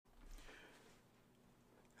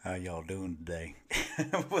How y'all doing today?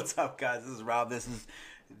 What's up, guys? This is Rob. This is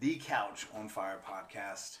the Couch on Fire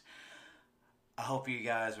podcast. I hope you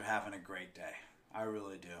guys are having a great day. I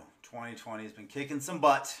really do. 2020 has been kicking some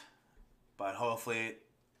butt, but hopefully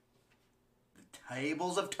the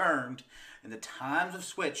tables have turned and the times have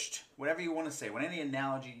switched. Whatever you want to say, any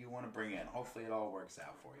analogy you want to bring in, hopefully it all works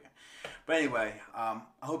out for you. But anyway, I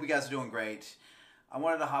hope you guys are doing great. I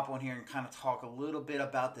wanted to hop on here and kind of talk a little bit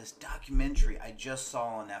about this documentary I just saw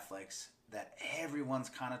on Netflix that everyone's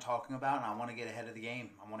kind of talking about, and I want to get ahead of the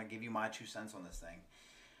game. I want to give you my 2 cents on this thing.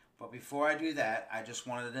 But before I do that, I just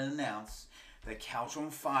wanted to announce the Couch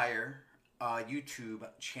on Fire YouTube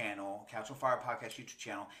channel, Couch on Fire podcast YouTube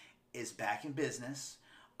channel, is back in business.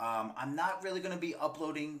 I'm not really going to be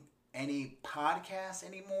uploading any podcasts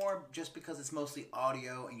anymore just because it's mostly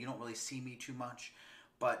audio and you don't really see me too much.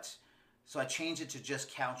 So I changed it to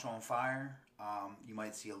just Couch on Fire. You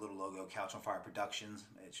might see a little logo, Couch on Fire Productions.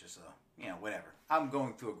 It's just whatever. I'm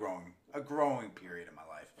going through a growing period in my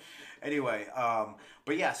life. Anyway,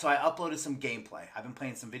 but yeah, so I uploaded some gameplay. I've been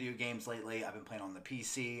playing some video games lately. I've been playing on the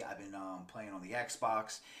PC. I've been playing on the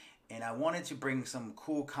Xbox. And I wanted to bring some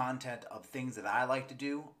cool content of things that I like to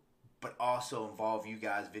do, but also involve you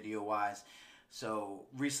guys video-wise. So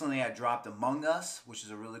recently I dropped Among Us, which is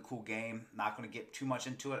a really cool game. Not going to get too much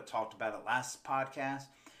into it. I talked about it last podcast,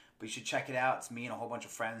 but you should check it out. It's me and a whole bunch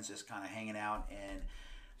of friends just kind of hanging out and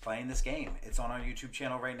playing this game. It's on our YouTube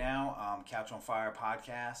channel right now, Couch on Fire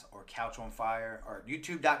Podcast, or Couch on Fire, or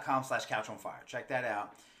youtube.com/Couch on Fire. Check that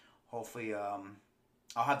out. Hopefully, I'll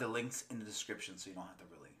have the links in the description so you don't have to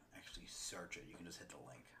really actually search it. You can just hit the link.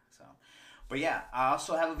 But yeah, I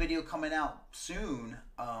also have a video coming out soon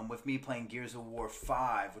with me playing Gears of War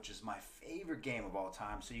 5, which is my favorite game of all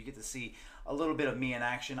time. So you get to see a little bit of me in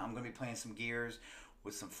action. I'm going to be playing some Gears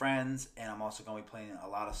with some friends, and I'm also going to be playing a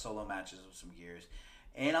lot of solo matches with some Gears.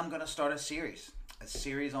 And I'm going to start a series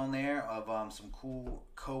on there of some cool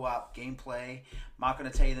co-op gameplay. I'm not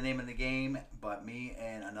going to tell you the name of the game, but me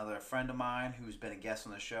and another friend of mine who's been a guest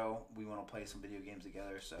on the show, we want to play some video games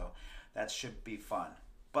together. So that should be fun.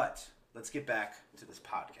 But let's get back to this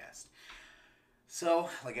podcast. So,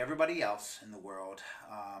 like everybody else in the world,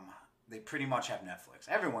 they pretty much have Netflix.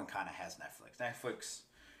 Everyone kind of has Netflix. Netflix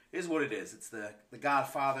is what it is. It's the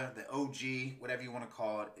Godfather, the OG, whatever you want to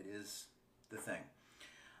call it. It is the thing.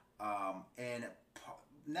 And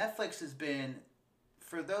Netflix has been,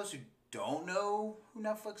 for those who don't know who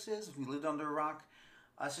Netflix is, if we lived under a rock,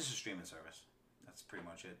 it's just a streaming service. That's pretty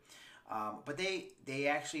much it. But they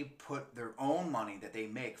actually put their own money that they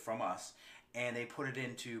make from us, and they put it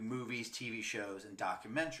into movies, TV shows, and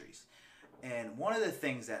documentaries. And one of the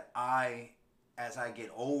things that as I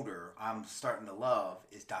get older, I'm starting to love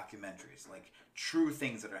is documentaries, like true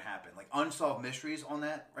things that are happening, like Unsolved Mysteries on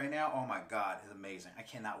that right now. Oh my God, it's amazing. I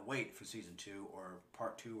cannot wait for season 2 or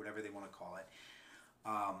part 2, whatever they want to call it.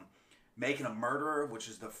 Making a Murderer, which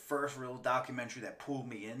is the first real documentary that pulled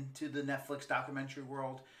me into the Netflix documentary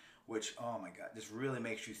world. Which, oh my God, this really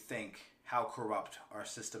makes you think how corrupt our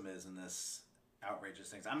system is in this outrageous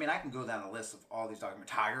things. I mean, I can go down a list of all these documentaries.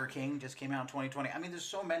 Tiger King just came out in 2020. I mean, there's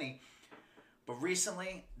so many. But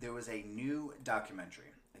recently, there was a new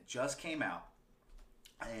documentary. It just came out.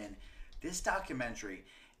 And this documentary,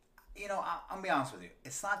 I'll be honest with you.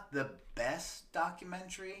 It's not the best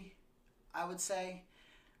documentary, I would say.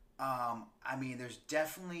 I mean, there's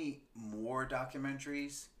definitely more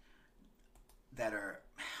documentaries that are...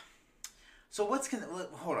 So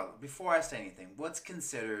hold on, before I say anything, what's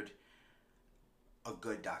considered a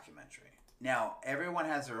good documentary? Now, everyone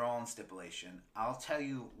has their own stipulation. I'll tell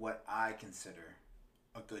you what I consider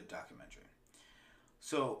a good documentary.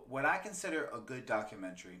 So, what I consider a good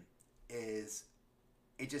documentary is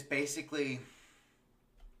it just basically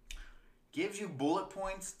gives you bullet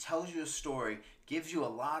points, tells you a story, gives you a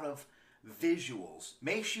lot of visuals,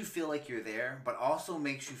 makes you feel like you're there, but also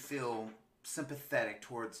makes you feel sympathetic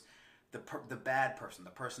towards the bad person, the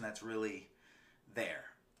person that's really there.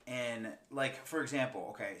 And like, for example,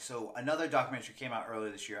 okay, so another documentary came out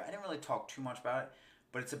earlier this year. I didn't really talk too much about it,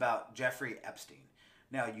 but it's about Jeffrey Epstein.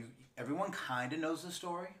 Now, everyone kind of knows the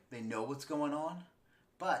story. They know what's going on,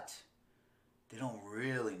 but they don't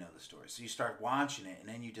really know the story. So you start watching it, and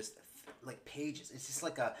then you just, like pages. It's just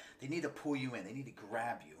like they need to pull you in. They need to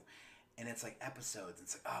grab you. And it's like episodes.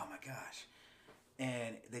 It's like, oh my gosh.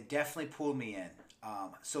 And they definitely pulled me in.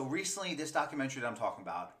 So recently, this documentary that I'm talking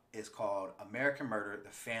about is called American Murder: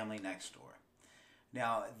 The Family Next Door.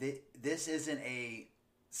 Now, this isn't a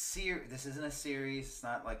series. It's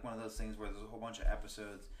not like one of those things where there's a whole bunch of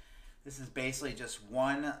episodes. This is basically just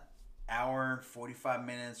 1 hour, 45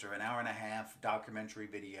 minutes, or an hour and a half documentary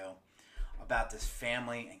video about this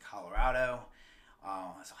family in Colorado.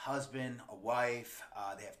 Has a husband, a wife.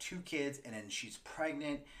 They have 2 kids, and then she's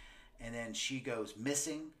pregnant, and then she goes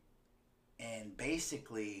missing. And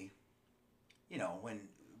basically, when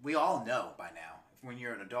we all know by now, when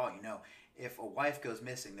you're an adult, if a wife goes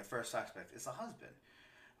missing, the first suspect is the husband.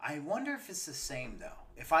 I wonder if it's the same though.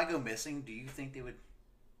 If I go missing, do you think they would,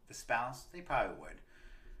 the spouse? They probably would.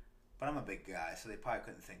 But I'm a big guy, so they probably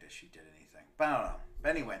couldn't think that she did anything. But I don't know. But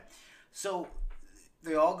anyway, so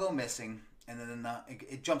they all go missing, and then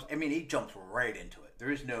it jumps. I mean, he jumps right into it.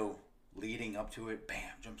 There is no leading up to it. Bam,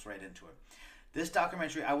 jumps right into it. This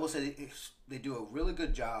documentary, I will say, they do a really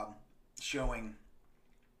good job showing,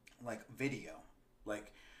 like, video.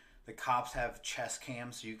 Like, the cops have chest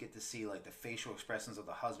cams, so you get to see, like, the facial expressions of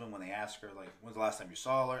the husband when they ask her, like, when's the last time you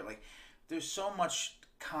saw her? Like, there's so much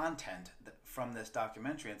content from this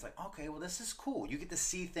documentary. It's like, okay, well, this is cool. You get to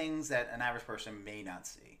see things that an average person may not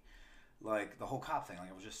see. Like, the whole cop thing, like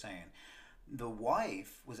I was just saying. The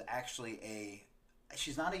wife was actually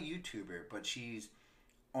she's not a YouTuber, but she's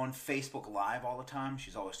on Facebook Live all the time.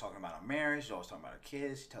 She's always talking about her marriage. She's always talking about her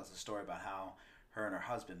kids. She tells a story about how her and her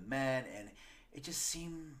husband met, and it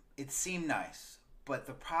seemed nice. But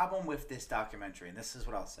the problem with this documentary, and this is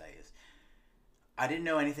what I'll say, is I didn't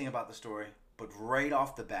know anything about the story, but right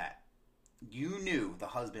off the bat, you knew the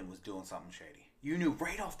husband was doing something shady. You knew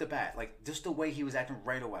right off the bat, like, just the way he was acting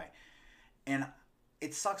right away. And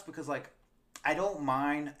it sucks because, like, I don't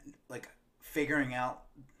mind, like, figuring out,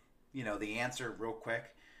 the answer real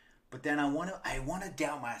quick. But then I want to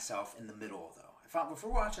doubt myself in the middle, though. If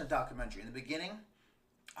we're watching a documentary in the beginning,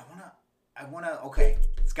 I want to, okay,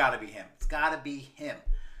 it's got to be him. It's got to be him.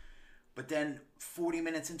 But then 40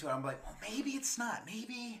 minutes into it, I'm like, well, maybe it's not.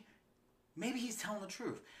 Maybe he's telling the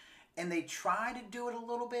truth. And they try to do it a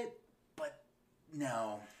little bit, but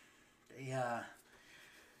no.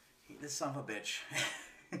 This son of a bitch.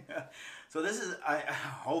 So this is,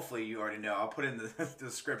 hopefully you already know. I'll put in the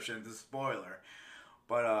description, the spoiler.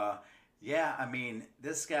 But, yeah, I mean,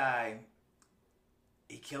 this guy,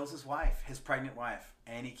 he kills his wife, his pregnant wife,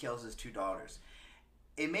 and he kills his 2 daughters.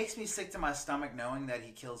 It makes me sick to my stomach knowing that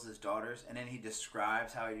he kills his daughters, and then he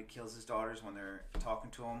describes how he kills his daughters when they're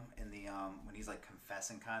talking to him in the when he's like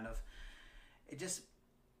confessing, kind of.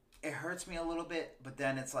 It hurts me a little bit, but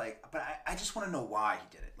then it's like, but I just want to know why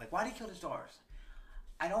he did it. Like, why did he kill his daughters?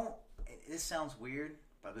 This sounds weird,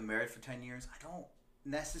 but I've been married for 10 years. I don't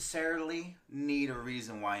necessarily need a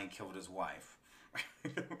reason why he killed his wife.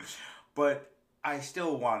 But I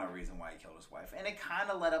still want a reason why he killed his wife. And it kind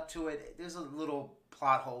of led up to it. There's a little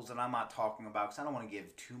plot holes that I'm not talking about because I don't want to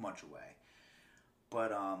give too much away.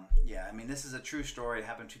 But, yeah, I mean, this is a true story. It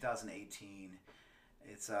happened in 2018.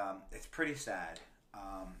 It's pretty sad.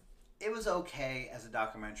 It was okay as a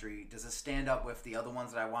documentary. Does it stand up with the other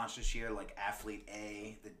ones that I watched this year, like Athlete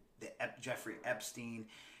A, the Jeffrey Epstein?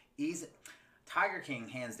 Tiger King,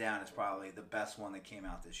 hands down, is probably the best one that came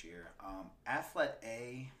out this year. Athlete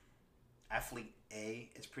A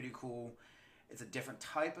is pretty cool. It's a different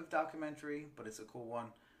type of documentary, but it's a cool one.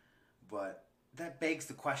 But that begs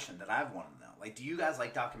the question that I've wanted to know. Like, do you guys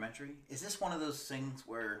like documentary? Is this one of those things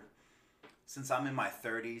where, since I'm in my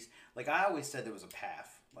 30s, like, I always said there was a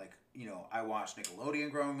path. Like, I watched Nickelodeon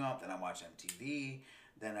growing up, then I watched MTV,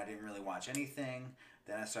 then I didn't really watch anything.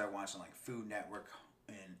 Then I started watching, like, Food Network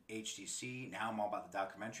and HTC. Now I'm all about the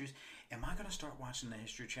documentaries. Am I going to start watching the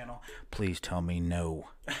History Channel? Please tell me no.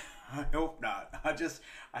 I hope not.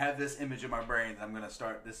 I have this image in my brain that I'm going to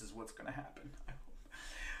start. This is what's going to happen. I hope.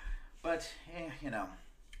 But,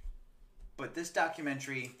 But this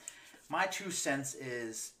documentary, my 2 cents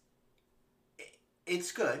is,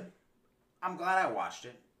 it's good. I'm glad I watched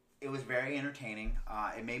it. It was very entertaining.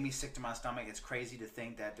 It made me sick to my stomach. It's crazy to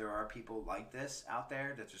think that there are people like this out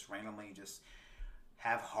there that just randomly just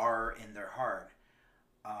have horror in their heart.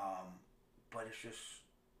 But it's just,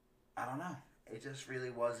 I don't know. It just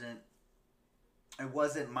really wasn't, it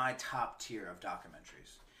wasn't my top tier of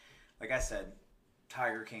documentaries. Like I said,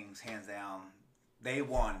 Tiger King's hands down, they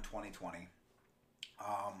won 2020.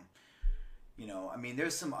 I mean,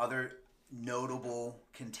 there's some other notable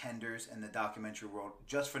contenders in the documentary world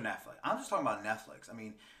just for Netflix. I'm just talking about Netflix. I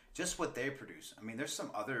mean, just what they produce. I mean, there's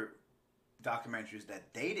some other documentaries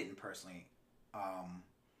that they didn't personally,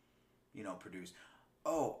 produce.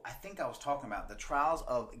 Oh, I think I was talking about The Trials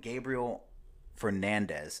of Gabriel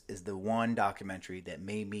Fernandez is the one documentary that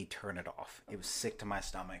made me turn it off. It was sick to my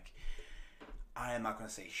stomach. I am not going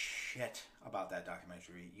to say shit about that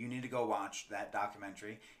documentary. You need to go watch that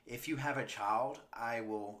documentary. If you have a child, I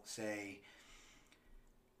will say,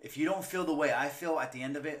 if you don't feel the way I feel at the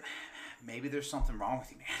end of it, maybe there's something wrong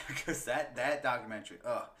with you, man. Because that documentary,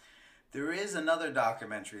 There is another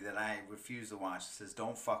documentary that I refuse to watch. It says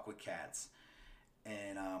 "Don't fuck with cats,"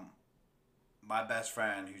 and my best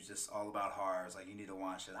friend, who's just all about horror, is like, "You need to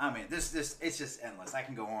watch it." I mean, this it's just endless. I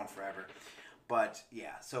can go on forever, but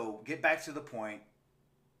yeah. So get back to the point.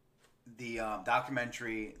 The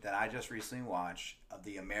documentary that I just recently watched of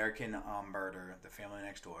the American Murder, The Family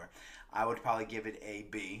Next Door, I would probably give it a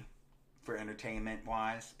B for entertainment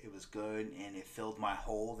wise. It was good and it filled my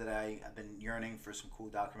hole that I've been yearning for some cool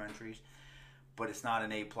documentaries. But it's not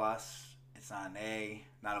an A plus. It's not an A,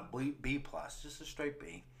 not a B plus, just a straight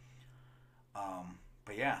B.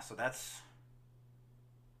 But yeah, so that's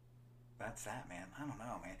that, man. I don't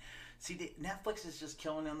know, man. See, Netflix is just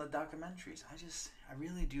killing on the documentaries. I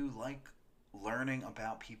really do like learning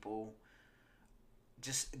about people.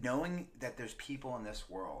 Just knowing that there's people in this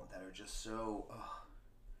world that are just so,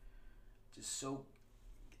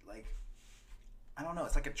 like, I don't know.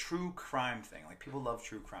 It's like a true crime thing. Like, people love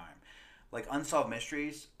true crime. Like, unsolved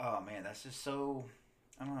mysteries. Oh, man, that's just so,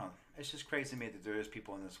 I don't know. It's just crazy to me that there is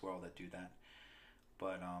people in this world that do that.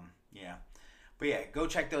 But, yeah. But yeah, go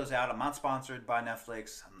check those out. I'm not sponsored by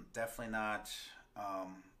Netflix. I'm definitely not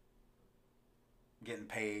getting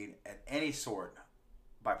paid at any sort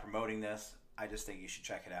by promoting this. I just think you should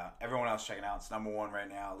check it out. Everyone else check it out. It's number one right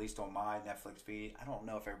now, at least on my Netflix feed. I don't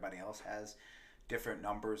know if everybody else has different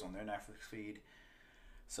numbers on their Netflix feed.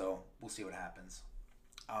 So we'll see what happens.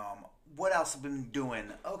 What else have I been doing?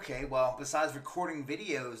 Okay, well, besides recording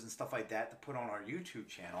videos and stuff like that to put on our YouTube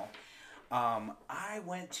channel, I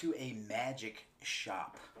went to a magic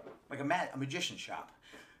shop, like a magician shop.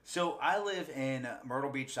 So I live in Myrtle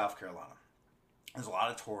Beach, South Carolina. There's a lot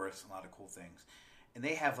of tourists, a lot of cool things, and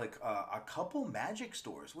they have like a couple magic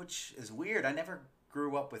stores, which is weird. I never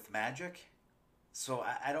grew up with magic, so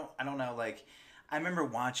I don't know. Like, I remember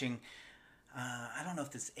watching. I don't know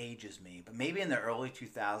if this ages me, but maybe in the early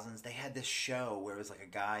 2000s, they had this show where it was like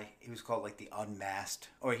a guy, he was called like the Unmasked,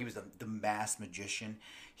 or he was the masked magician.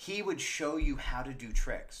 He would show you how to do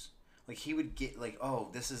tricks. Like, he would get like, oh,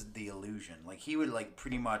 this is the illusion. Like, he would like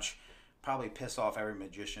pretty much probably piss off every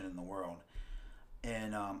magician in the world.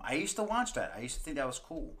 And I used to watch that. I used to think that was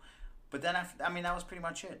cool. But then, I mean, that was pretty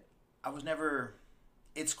much it. I was never,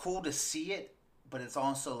 it's cool to see it, but it's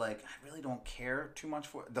also like, I really don't care too much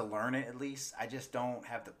to learn it, at least. I just don't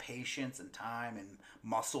have the patience and time and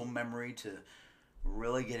muscle memory to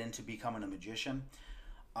really get into becoming a magician.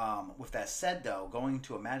 With that said, though, going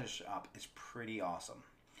to a magic shop is pretty awesome.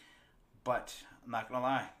 But I'm not going to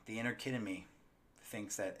lie, the inner kid in me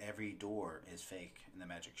thinks that every door is fake in the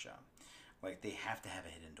magic shop. Like, they have to have a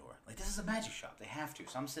hidden door. Like, this is a magic shop. They have to.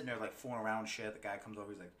 So I'm sitting there, like, fooling around and shit. The guy comes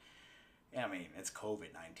over, he's like, yeah, I mean, it's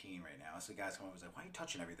COVID-19 right now. So the guy's coming over, he's like, why are you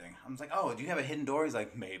touching everything? I'm like, oh, do you have a hidden door? He's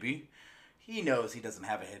like, maybe. He knows he doesn't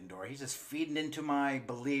have a hidden door. He's just feeding into my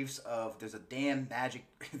beliefs of there's a damn magic,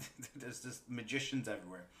 there's just magicians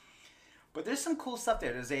everywhere. But there's some cool stuff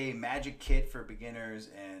there. There's a magic kit for beginners,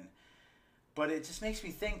 but it just makes me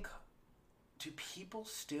think, do people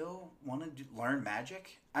still want to learn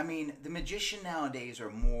magic? I mean, the magician nowadays are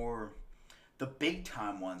more, the big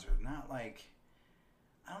time ones are not like,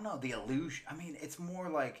 I don't know, the illusion. I mean, it's more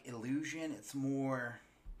like illusion. It's more,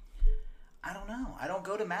 I don't know. I don't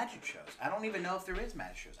go to magic shows. I don't even know if there is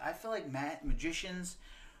magic shows. I feel like magicians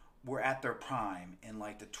were at their prime in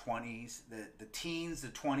like the 20s, the teens, the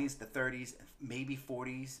 20s, the 30s, maybe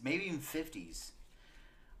 40s, maybe even 50s.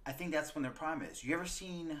 I think that's when their prime is. You ever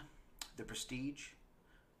seen The Prestige?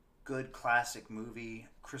 Good classic movie.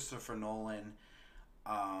 Christopher Nolan.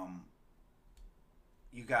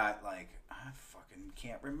 You got like, I fucking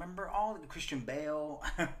can't remember all of Christian Bale.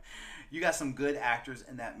 You got some good actors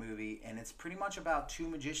in that movie, and it's pretty much about two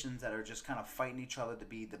magicians that are just kind of fighting each other to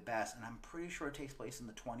be the best. And I'm pretty sure it takes place in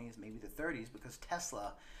the 20s, maybe the 30s, because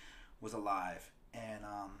Tesla was alive. And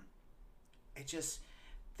it just,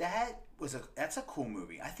 that's a cool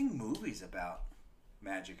movie. I think movies about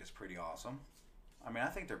magic is pretty awesome. I mean, I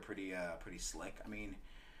think they're pretty slick. I mean,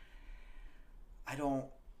 I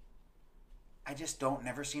just don't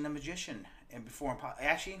never seen a magician. And before,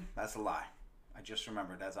 actually, that's a lie. I just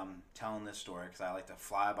remembered as I'm telling this story because I like to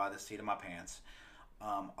fly by the seat of my pants.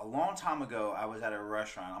 A long time ago, I was at a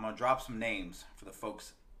restaurant. I'm going to drop some names for the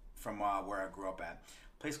folks from where I grew up at.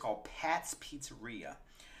 A place called Pat's Pizzeria.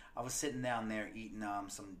 I was sitting down there eating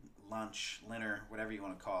some lunch, dinner, whatever you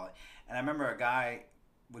want to call it. And I remember a guy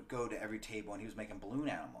would go to every table and he was making balloon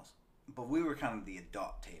animals. But we were kind of the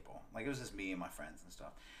adult table. Like, it was just me and my friends and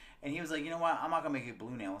stuff. And he was like, you know what? I'm not going to make you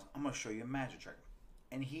balloon animals. I'm going to show you a magic trick.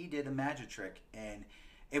 And he did a magic trick, and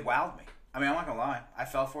it wowed me. I mean, I'm not going to lie. I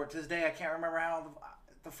fell for it to this day. I can't remember how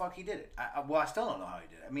the fuck he did it. I still don't know how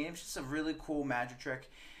he did it. I mean, it was just a really cool magic trick.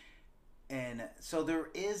 And so there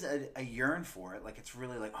is a yearn for it. Like it's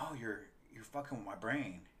really like, oh, you're fucking with my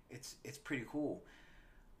brain. It's pretty cool,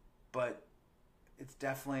 but it's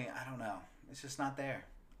definitely, I don't know. It's just not there.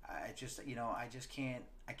 I just, I just can't.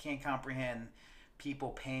 I can't comprehend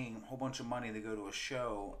people paying a whole bunch of money to go to a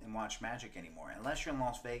show and watch magic anymore. Unless you're in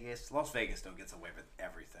Las Vegas. Las Vegas still gets away with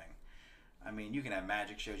everything. I mean, you can have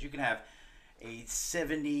magic shows. You can have a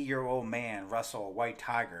 70-year-old man wrestle a white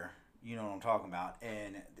tiger. You know what I'm talking about,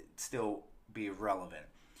 and still be relevant.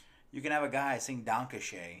 You can have a guy sing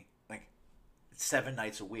Donkashay like 7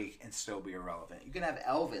 nights a week and still be irrelevant. You can have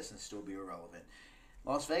Elvis and still be irrelevant.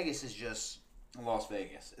 Las Vegas is just Las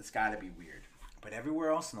Vegas. It's got to be weird. But everywhere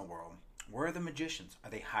else in the world, where are the magicians? Are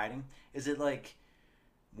they hiding? Is it like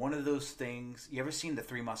one of those things? You ever seen The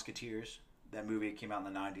Three Musketeers? That movie that came out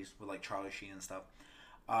in the 90s with like Charlie Sheen and stuff.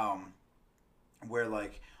 Where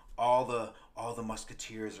like all the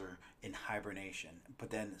musketeers are in hibernation, but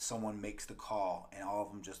then someone makes the call and all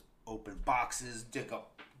of them just open boxes, dig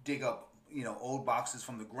up old boxes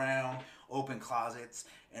from the ground, open closets,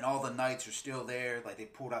 and all the knights are still there, like they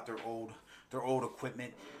pulled out their old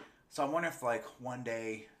equipment. So I wonder if like one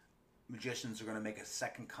day magicians are going to make a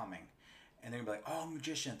second coming, and they're going to be like, oh,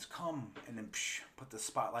 magicians, come, and then put the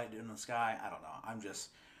spotlight in the sky. I don't know. I'm just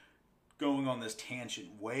going on this tangent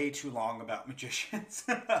way too long about magicians.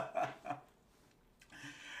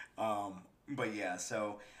 But yeah,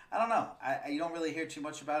 so I don't know. You don't really hear too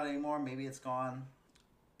much about it anymore. Maybe it's gone.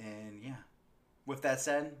 And yeah. With that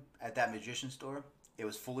said, at that magician store, it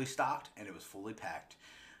was fully stocked and it was fully packed.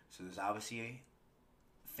 So there's obviously a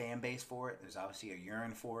fan base for it. There's obviously a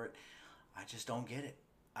yearn for it. I just don't get it.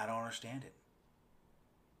 I don't understand it.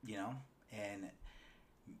 And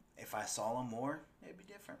if I saw them more, it'd be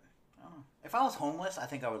different. I don't know. If I was homeless, I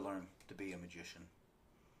think I would learn to be a magician.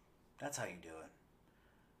 That's how you do it.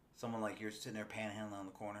 Someone like you're sitting there panhandling on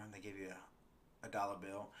the corner, and they give you a dollar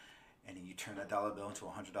bill, and then you turn that dollar bill into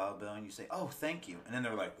 $100 bill, and you say, "Oh, thank you," and then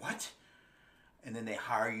they're like, "What?" And then they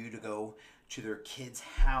hire you to go to their kid's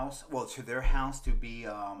house, to their house to be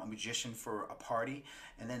a magician for a party,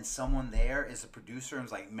 and then someone there is a producer and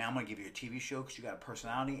is like, "Man, I'm gonna give you a TV show because you got a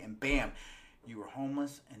personality," and bam, you were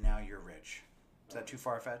homeless and now you're rich. Is that too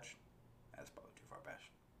far-fetched? That's probably too far-fetched.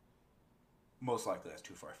 Most likely that's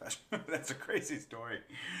too far-fetched. That's a crazy story.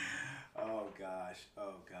 Oh gosh.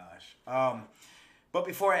 But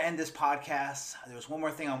before I end this podcast, there was one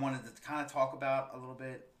more thing I wanted to kind of talk about a little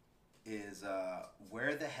bit, is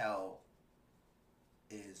where the hell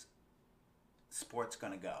is sports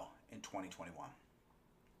going to go in 2021?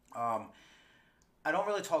 I don't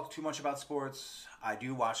really talk too much about sports. I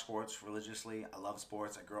do watch sports religiously. I love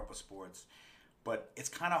sports. I grew up with sports. But it's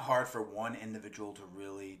kind of hard for one individual to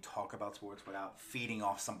really talk about sports without feeding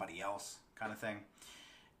off somebody else, kind of thing.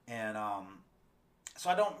 And so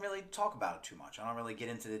I don't really talk about it too much. I don't really get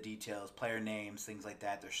into the details, player names, things like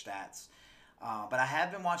that, their stats. But I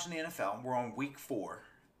have been watching the NFL. We're on week 4.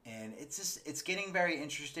 And it's getting very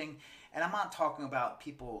interesting. And I'm not talking about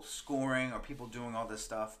people scoring or people doing all this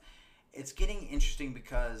stuff. It's getting interesting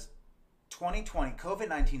because 2020,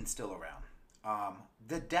 COVID-19 is still around.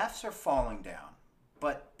 The deaths are falling down,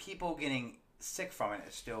 but people getting sick from it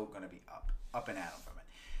is still going to be up and at 'em from it.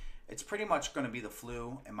 It's pretty much going to be the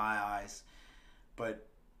flu in my eyes, but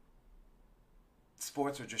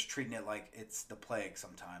sports are just treating it like it's the plague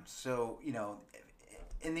sometimes. So,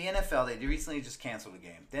 in the NFL, they recently just canceled a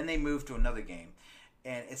game. Then they moved to another game,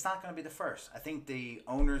 and it's not going to be the first. I think the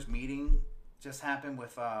owners' meeting just happened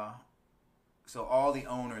with, so all the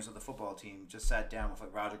owners of the football team just sat down with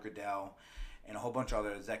like Roger Goodell and a whole bunch of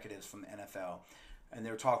other executives from the NFL, and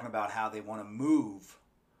they were talking about how they want to move,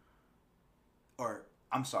 or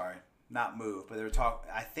I'm sorry, not move, but they were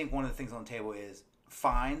I think one of the things on the table is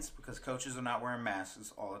fines because coaches are not wearing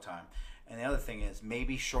masks all the time, and the other thing is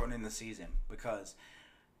maybe shortening the season because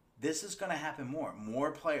this is going to happen more.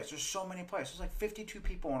 More players. There's so many players. There's like 52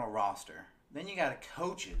 people on a roster. Then you got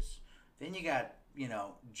coaches. Then you got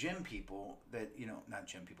gym people that not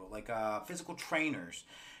gym people, like physical trainers.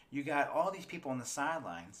 You got all these people on the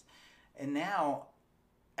sidelines, and now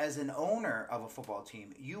as an owner of a football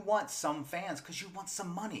team, you want some fans because you want some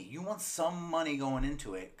money. You want some money going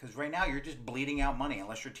into it because right now you're just bleeding out money.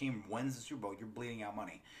 Unless your team wins the Super Bowl, you're bleeding out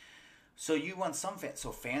money. So you want some fans.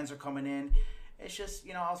 So fans are coming in. It's just,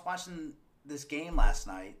 I was watching this game last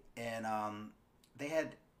night, and they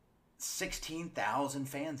had 16,000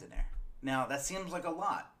 fans in there. Now, that seems like a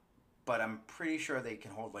lot, but I'm pretty sure they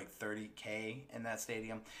can hold like 30K in that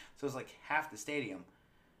stadium. So it's like half the stadium.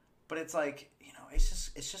 But it's like,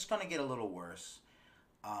 it's just going to get a little worse.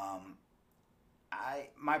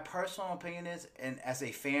 My personal opinion is, and as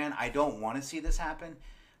a fan, I don't want to see this happen,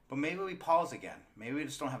 But maybe we pause again. Maybe we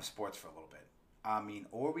just don't have sports for a little bit. I mean,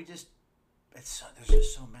 or we just there's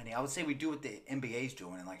just so many. I would say we do what the NBA's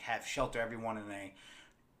doing and like have shelter everyone in a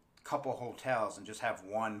couple hotels and just have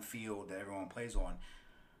one field that everyone plays on.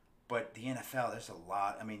 But the NFL, there's a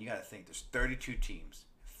lot. I mean, you got to think there's 32 teams,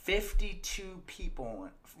 52 people,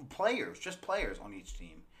 players, just players on each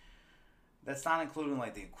team. That's not including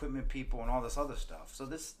like the equipment people and all this other stuff. So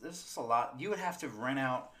this is a lot. You would have to rent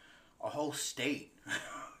out a whole state.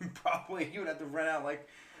 Probably you would have to rent out like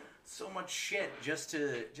so much shit just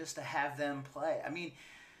to have them play. I mean,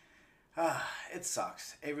 it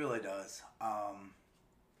sucks. It really does. I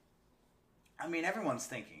mean, everyone's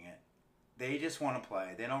thinking it. They just want to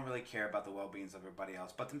play. They don't really care about the well-beings of everybody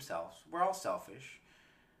else but themselves. We're all selfish.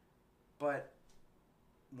 But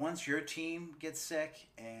once your team gets sick,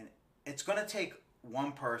 and it's going to take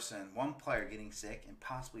one person, one player getting sick and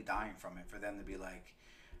possibly dying from it for them to be like,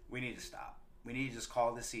 we need to stop. We need to just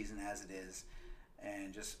call this season as it is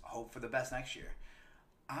and just hope for the best next year.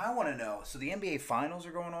 I want to know, so the NBA Finals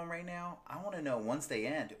are going on right now. I want to know once they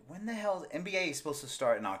end, when the hell NBA is supposed to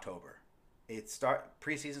start in October?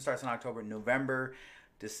 Preseason starts in October. November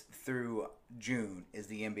through June is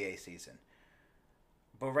the NBA season.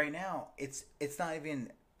 But right now, it's not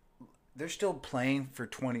even. They're still playing for the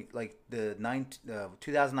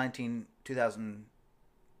 2019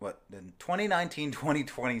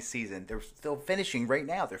 2020 season. They're still finishing right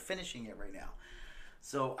now. They're finishing it right now.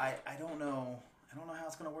 So I don't know. I don't know how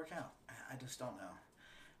it's gonna work out. I just don't know.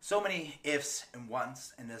 So many ifs and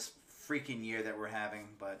whats in this freaking year that we're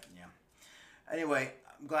having. But yeah. Anyway,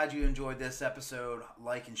 I'm glad you enjoyed this episode.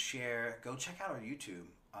 Like and share. Go check out our YouTube.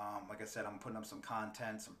 Like I said, I'm putting up some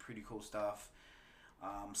content, some pretty cool stuff.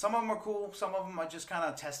 Some of them are cool. Some of them are just kind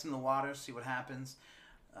of testing the waters, see what happens.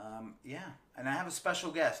 Yeah. And I have a special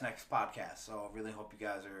guest next podcast, so I really hope you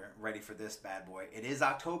guys are ready for this bad boy. It is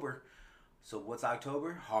October. So what's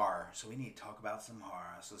October? Horror. So we need to talk about some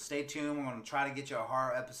horror. So stay tuned. We're going to try to get you a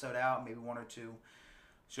horror episode out, maybe one or two.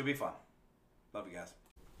 Should be fun. Love you guys.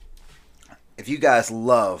 If you guys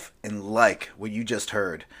love and like what you just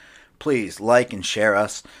heard, please like and share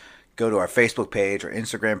us. Go to our Facebook page, or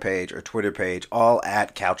Instagram page, or Twitter page, all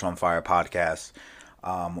at Couch on Fire Podcast.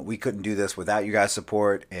 We couldn't do this without you guys'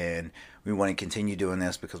 support, and we want to continue doing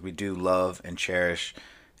this because we do love and cherish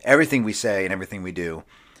everything we say and everything we do.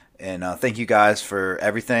 And thank you guys for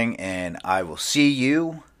everything, and I will see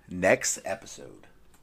you next episode.